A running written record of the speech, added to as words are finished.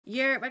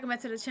Yeah, welcome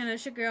back to the channel.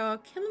 It's your girl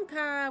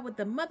Killumky with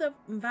the mother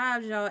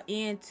vibes, y'all.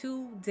 And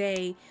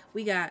today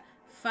we got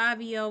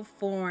FIVIO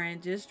Foreign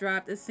just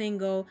dropped a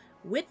single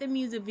with the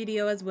music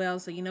video as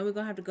well. So you know we're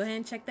gonna have to go ahead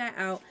and check that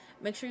out.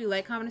 Make sure you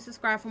like, comment, and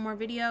subscribe for more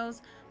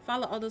videos.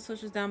 Follow all those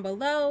socials down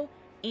below.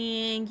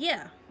 And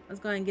yeah, let's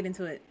go ahead and get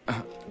into it.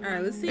 All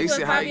right, let's see they what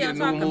say how you FIVIO get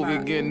a new movie,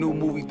 about. get a new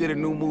movie, did a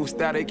new move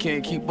style. They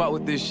can't keep up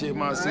with this shit,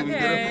 my SUVY.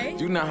 Okay.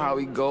 You know how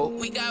we go.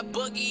 We got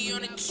Boogie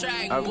on the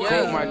track. I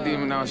caught my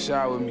demon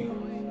outside with me.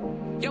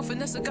 Yo,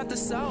 Vanessa got the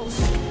sauce.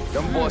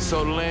 Them boys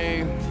so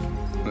lame.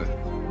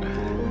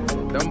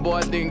 Them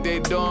boys think they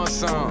doing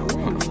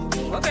something.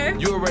 Okay.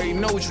 You already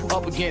know what you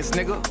up against,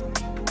 nigga.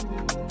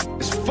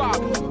 It's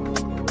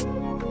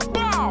FIVIO.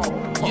 Bow!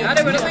 Yeah,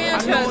 they were the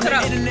man I know shut the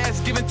up. internet's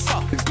giving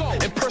tough.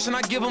 In person,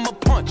 I give him a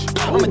punch.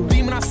 I'm a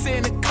demon, I say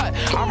in the cut.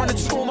 I run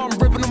into him, I'm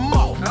ripping them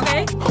off.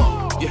 Okay.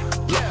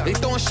 Yeah. They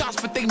throwing shots,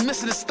 but they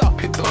missing the stuff.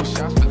 They throwing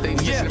shots, but they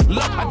missing the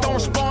look, I don't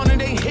respond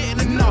and they hitting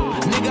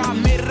enough. Nigga, I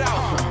made it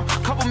out.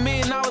 Couple $1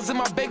 million in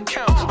my bank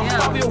account. I'm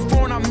FIVIO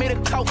Foreign, I made a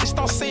clout. They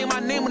start saying my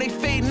name when they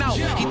fading out.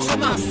 He told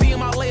me I see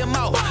him, I lay him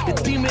out. The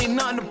demon ain't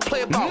nothing to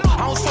play about.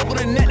 I don't talk with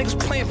the net, niggas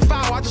playing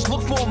foul. I just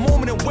look for a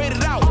moment and wait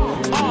it out.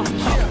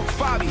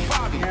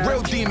 FIVIO,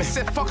 real demon.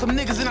 Said fuck them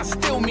niggas and I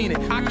still mean it.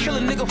 I kill a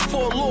nigga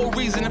for a little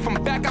reason. If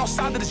I'm back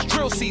outside of this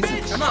drill season.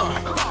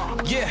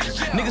 Yeah,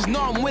 niggas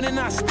know I'm winning and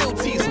I still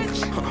tease them.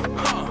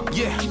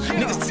 Yeah,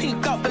 niggas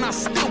teamed up and I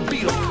still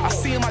beat them. I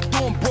see him, I do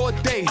him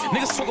broad day.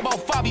 Niggas talk about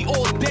FIVIO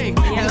all day.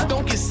 Niggas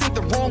don't get sent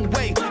the wrong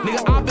way.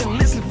 Nigga, I've been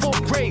listening for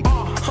grade.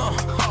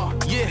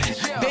 Yeah,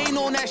 they ain't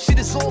on that shit,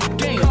 it's all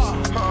games.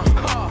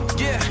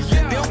 Yeah,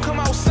 they don't come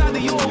outside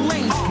of your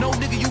lanes. No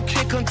nigga, you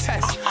can't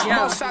contest. I'm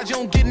outside, you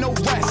don't get no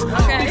rest.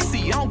 Big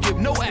C, I don't give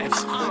no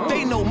F's.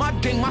 They know my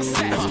gang, my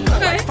set.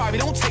 Like FIVIO,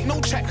 don't take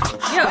no check.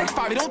 Like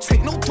FIVIO, don't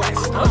take no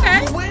threats.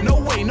 No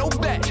way, no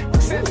bet.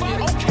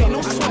 Okay,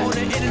 no sweat on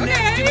the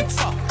internet, give it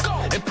tough.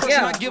 In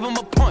person, I give him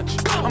a punch.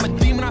 I'm a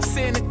demon, I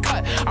say in the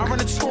cut. I run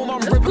into him, I'm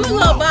ripping them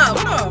up.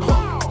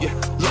 Yeah,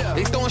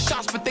 they throwing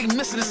shots, but they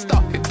missing the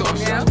stuff. They throwing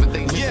shots, but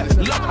they missing the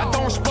stuff. Look, I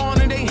don't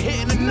respond and they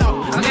hitting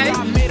enough. Nigga,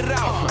 I made it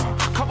out.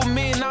 Couple $1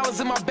 million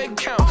in my bank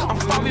account. I'm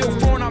FIVIO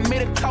Foreign, I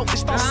made a clout. They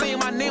start saying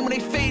my name when they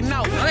fading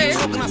out. They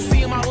talking, I see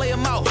him, I lay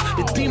him out.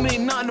 The demon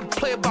ain't nothing to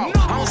play about.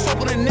 I don't talk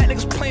with the net,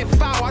 niggas playing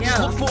foul. I just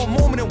look for a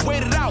moment and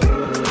wait it out.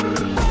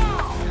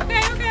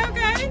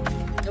 Okay.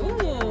 Ooh,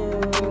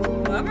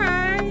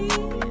 alright.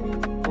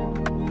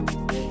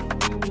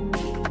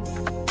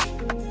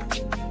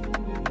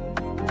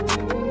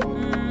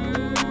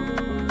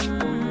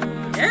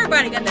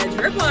 Everybody got that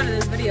drip on in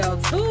this video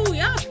too.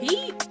 Y'all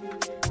peep.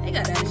 They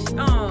got that shit.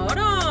 Oh, hold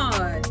on.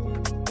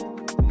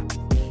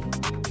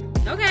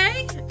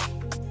 Okay.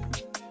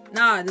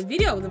 Nah, the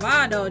video was a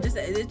vibe though.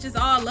 It's just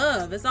all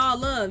love. It's all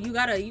love. You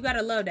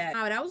gotta love that.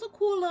 Oh, that was a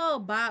cool little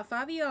bop.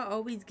 FIVIO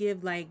always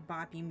give like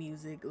boppy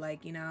music,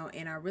 like, you know,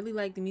 and I really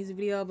like the music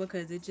video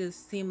because it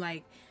just seemed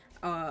like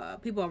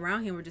people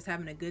around him were just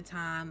having a good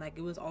time. Like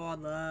it was all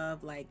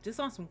love, like just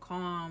on some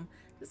calm,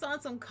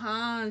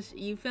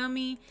 you feel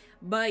me?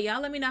 But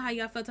y'all let me know how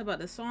y'all felt about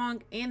the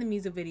song and the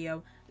music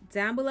video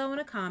down below in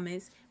the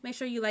comments. Make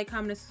sure you like,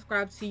 comment, and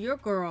subscribe to your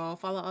girl.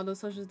 Follow all those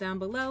socials down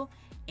below,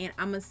 and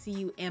I'm gonna see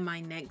you in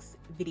my next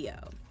video.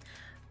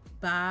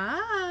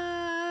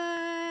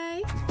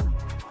 Bye.